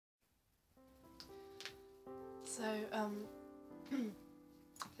So,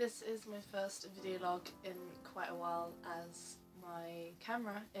 this is my first video log in quite a while as my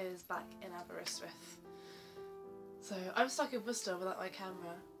camera is back in Aberystwyth. So I'm stuck in Worcester without my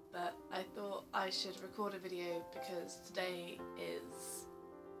camera, but I thought I should record a video because today is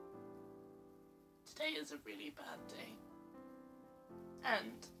a really bad day.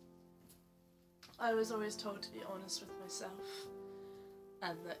 And I was always told to be honest with myself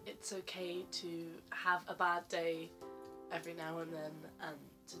and that it's okay to have a bad day every now and then, and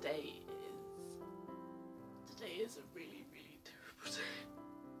today is a really, really terrible day.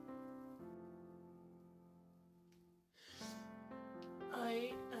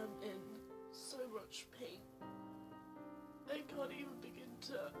 I am in so much pain. I can't even begin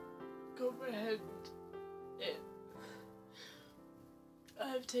to comprehend it. I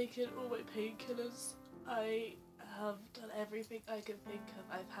have taken all my painkillers. I have done everything I can think of.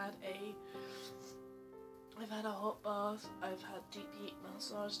 I've had a hot bath, I've had deep heat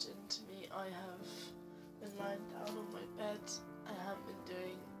massaged into me, I have been lying down on my bed, I haven't been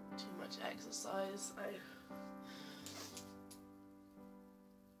doing too much exercise,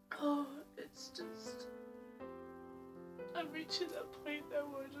 it's just, I'm reaching that point now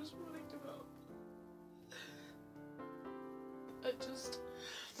where I just want to give up.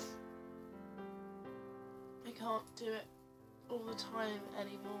 I can't do it all the time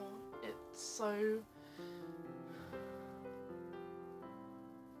anymore. It's so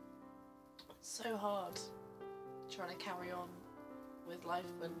hard trying to carry on with life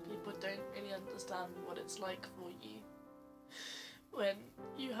when people don't really understand what it's like for you. When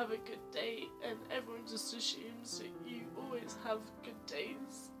you have a good day and everyone just assumes that you always have good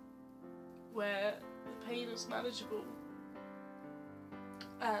days where the pain is manageable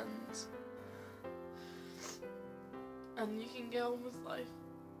and you can go on with life.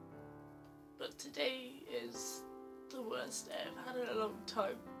 But today is the worst day I've had in a long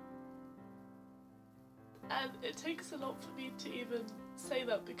time. And it takes a lot for me to even say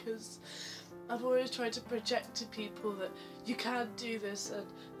that because I've always tried to project to people that you can't do this and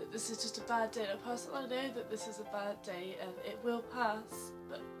that this is just a bad day. And personally, I know that this is a bad day and it will pass,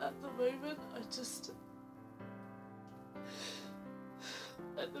 but at the moment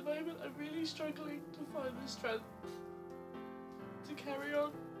I'm really struggling to find the strength to carry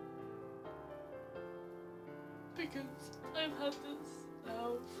on, because I've had this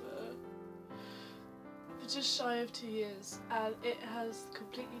now for just shy of 2 years and it has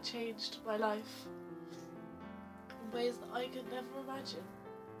completely changed my life in ways that I could never imagine.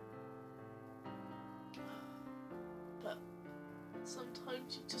 But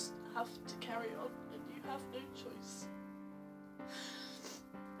sometimes you just have to carry on and you have no choice.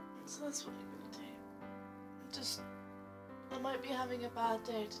 So that's what I'm gonna do. I might be having a bad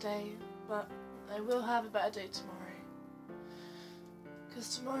day today, but I will have a better day tomorrow.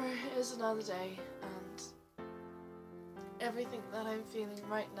 Because tomorrow is another day and everything that I'm feeling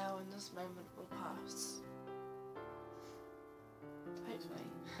right now in this moment will pass. Hopefully.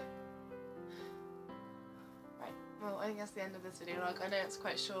 Right, well I think that's the end of this video log. I know it's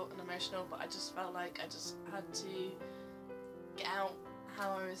quite short and emotional, but I just felt like I just had to get out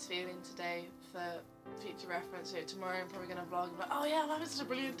how I was feeling today for future reference. Tomorrow I'm probably going to vlog about, oh yeah, I'm having such a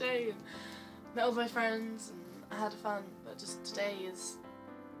brilliant day and met all my friends and I had fun, but just today is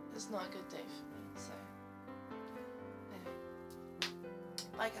not a good day for me, so anyway,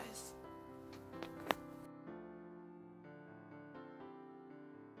 bye guys.